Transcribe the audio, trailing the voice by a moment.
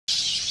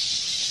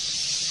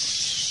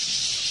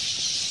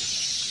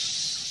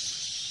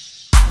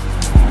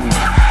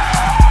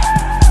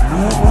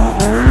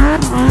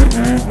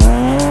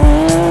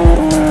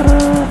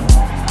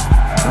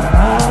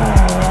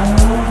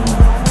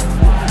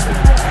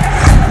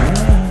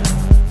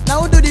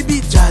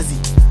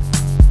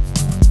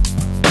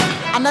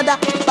another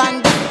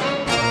banger.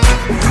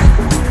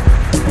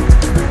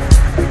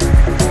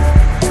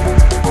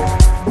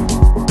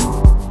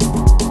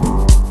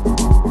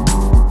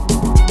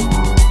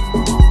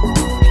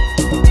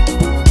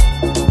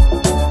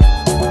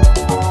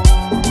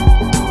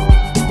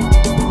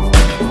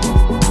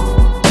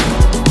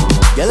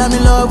 Girl, I'm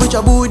in love with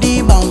your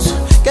booty bounce.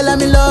 Girl,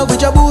 I'm in love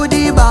with your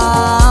booty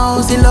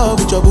bounce. In love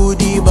with your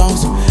booty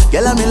bounce.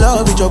 Girl, I'm in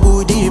love with your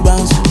booty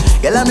bounce.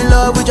 Girl, I'm in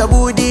love with your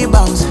booty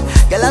bounce.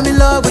 Girl, I'm in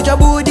love with your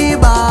booty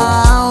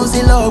bounce.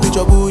 In love with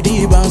your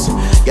booty bounce.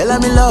 Girl,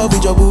 I'm in love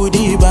with your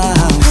booty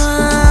bounce.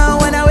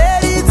 When I wear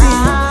it,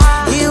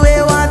 you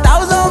weigh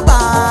 1,000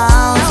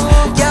 pounds.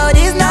 Girl,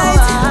 this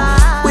night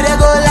we dey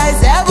go like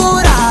 7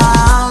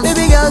 rounds.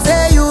 Baby girl,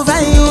 say you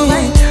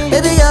fine.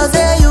 Baby girl,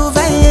 say you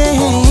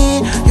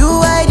fine. You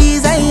are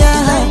desire.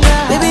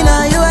 Baby,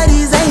 now you are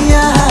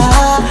desire.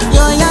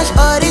 Your yash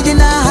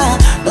original.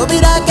 No be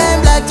that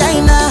kind black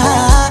China.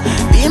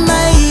 Be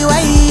my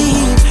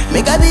wife.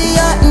 Make I be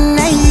your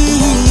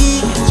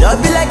night. Just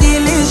be like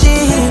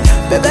illusion.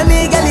 Baby, me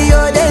girl,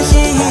 you the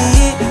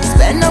shit.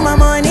 Spend all my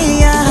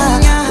money,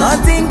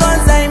 nothing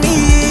concern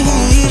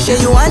me. Say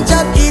you want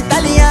chop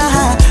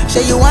Italian.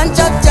 Say you want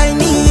chop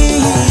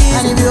Chinese.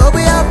 And if you open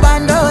your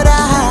Pandora,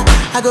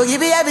 I go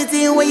give you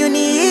everything what you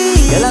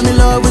need. Girl, I'm in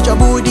love with your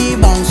booty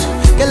bounce.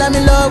 Girl, I'm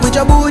in love with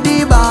your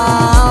booty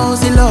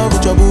bounce. In love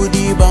with your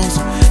booty bounce.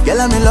 Girl,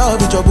 I'm in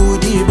love with your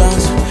booty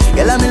bounce.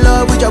 Girl, I'm in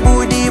love with your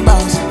booty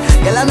bounce.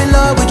 Girl, I'm in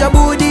love with your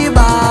booty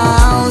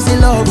bounce. In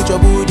love with your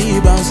booty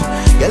bounce.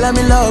 Girl, I'm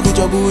in love with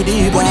your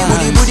booty bounce.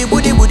 Booty,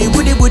 booty, booty, booty,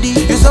 booty, booty.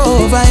 You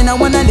so fine, I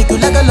wanna lick you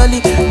like a lolly.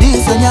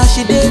 This on your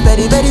shit, they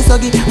very, very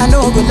soggy. I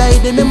know go lie,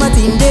 they make my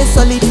team they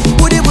solid.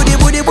 Booty, booty,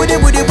 booty, booty,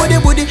 booty, booty,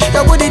 booty.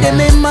 Your booty they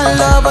make my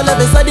love all of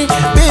a sudden.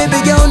 Baby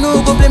girl,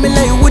 no go play me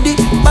like Woody.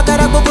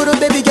 Bakara go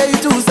baby girl, you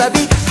too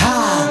sabi.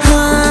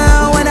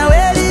 When I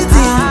wear it,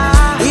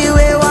 you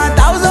weigh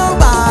 1,000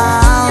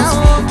 pounds.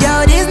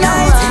 Girl, this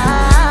night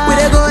we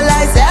dey go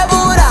like 7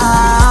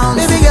 rounds.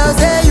 Baby girl,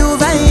 say you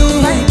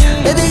fine.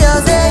 Baby girl,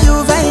 say you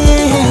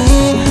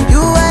fine.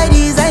 You are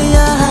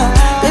desire.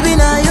 Baby,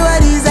 now you are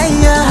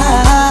desire.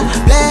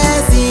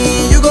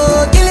 Blessing, you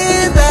go kill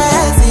it,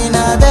 blessing.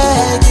 I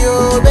beg you,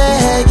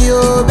 beg you,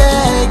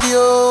 beg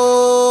you.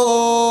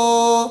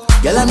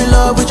 Girl, I'm in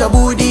love with your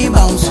booty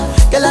bounce.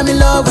 Girl, I'm in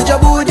love with your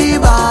booty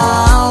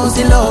bounce.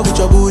 In love with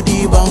your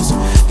booty bounce.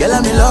 Girl,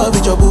 I'm in love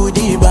with your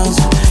booty bounce.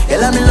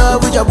 Girl, I'm in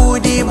love with your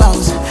booty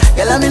bounce.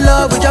 Girl, I'm in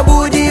love with your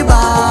booty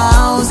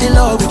bounce. In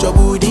love with your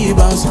booty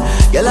bounce.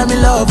 Girl, I'm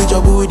in love with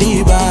your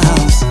booty bounce.